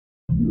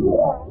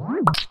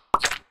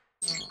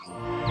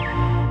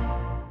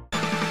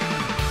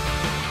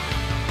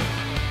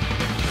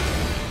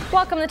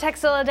Welcome to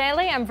Tekzilla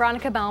Daily. I'm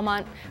Veronica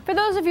Belmont. For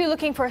those of you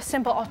looking for a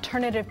simple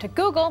alternative to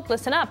Google,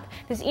 listen up.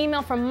 This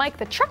email from Mike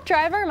the truck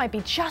driver might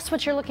be just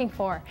what you're looking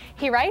for.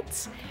 He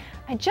writes,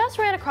 I just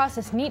ran across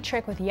this neat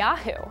trick with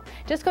Yahoo.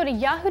 Just go to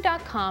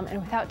yahoo.com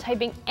and without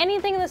typing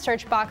anything in the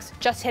search box,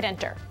 just hit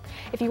enter.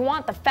 If you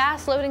want the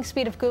fast loading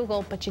speed of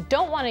Google, but you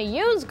don't want to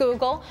use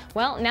Google,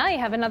 well, now you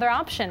have another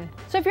option.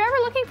 So if you're ever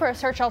looking for a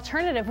search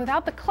alternative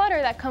without the clutter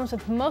that comes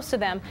with most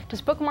of them,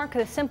 just bookmark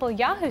the simple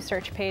Yahoo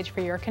search page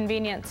for your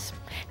convenience.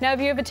 Now,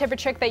 if you have a tip or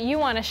trick that you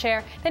want to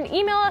share, then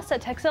email us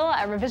at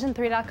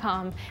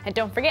tekzilla@revision3.com. And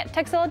don't forget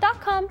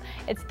Tekzilla.com.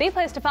 It's the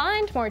place to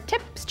find more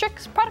tips,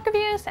 tricks, product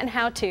reviews, and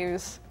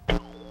how-tos.